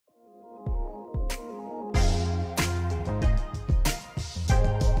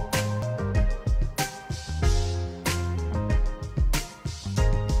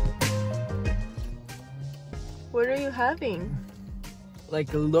are you having?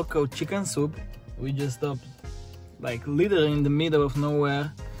 Like a local chicken soup. We just stopped like literally in the middle of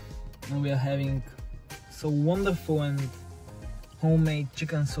nowhere, and we are having so wonderful and homemade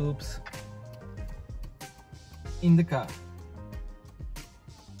chicken soups in the car.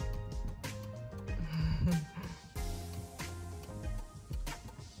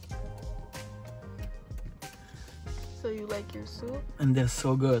 So you like your soup? And they're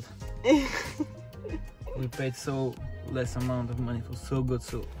so good. We paid so less amount of money for so good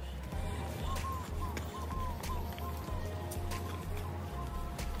soup.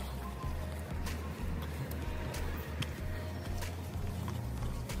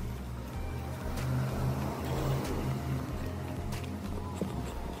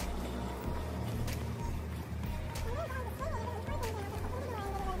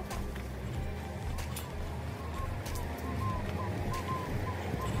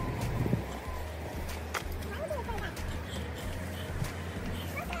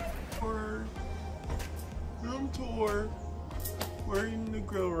 Room tour. We're in the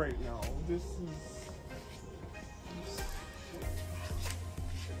grill right now. This is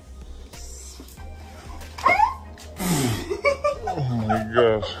oh my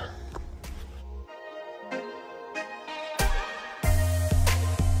gosh.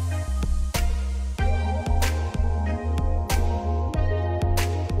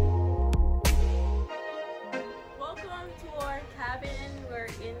 Welcome to our cabin. We're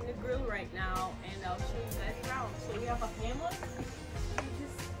in the grill right now, and I'll show you guys around. So we have a hammock. You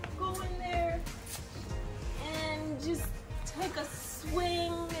just go in there and just take a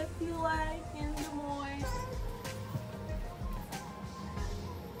swing if you like in the moist.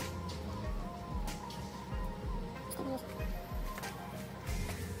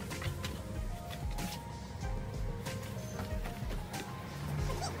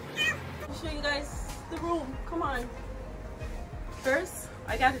 I'll show you guys the room. Come on. First,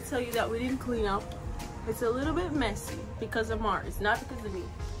 I got to tell you that we didn't clean up. It's a little bit messy because of Mars, not because of me.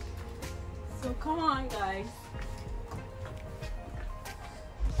 So come on, guys.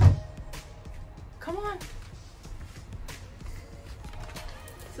 Come on.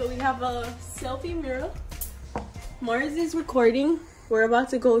 So we have a selfie mirror. Mars is recording. We're about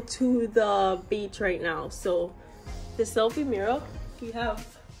to go to the beach right now. So the selfie mirror, we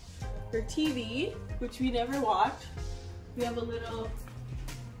have our TV, which we never watch. We have a little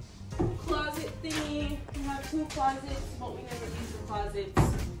closet thingy. We have two closets, but we never use the closets.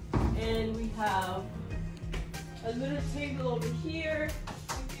 And we have a little table over here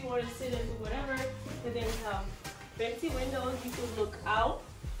if you want to sit and do whatever. And then we have fancy windows. You can look out.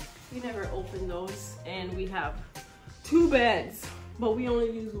 We never open those. And we have two beds, but we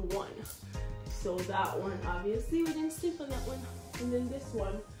only use one. So that one, obviously, we didn't sleep on that one. And then this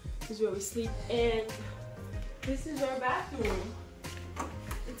one is where we sleep. And this is our bathroom.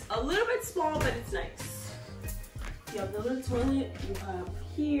 It's a little bit small, but it's nice. You have the little toilet you have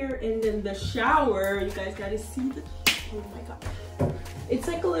here, and then the shower. You guys gotta see the, oh my god. It's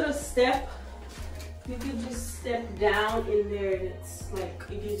like a little step. You can just step down in there, and it's like,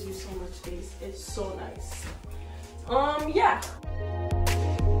 it gives you so much space. It's so nice. Yeah.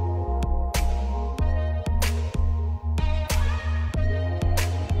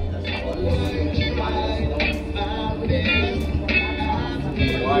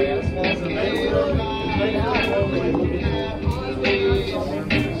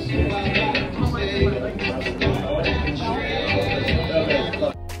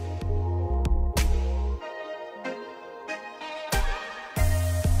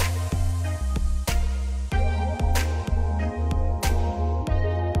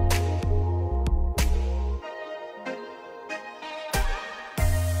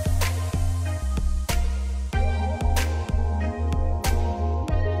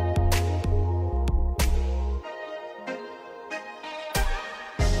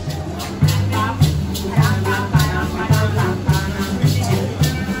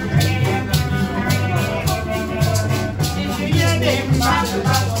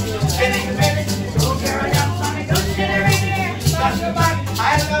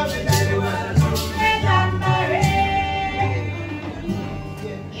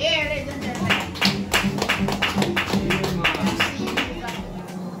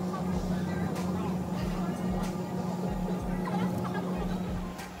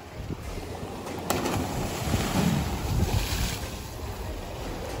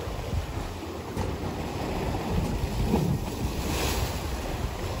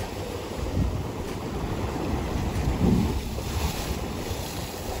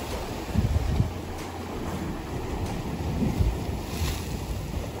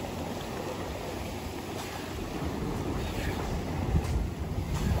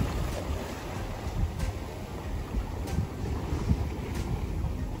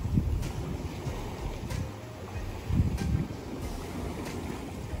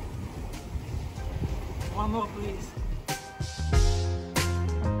 One more, please.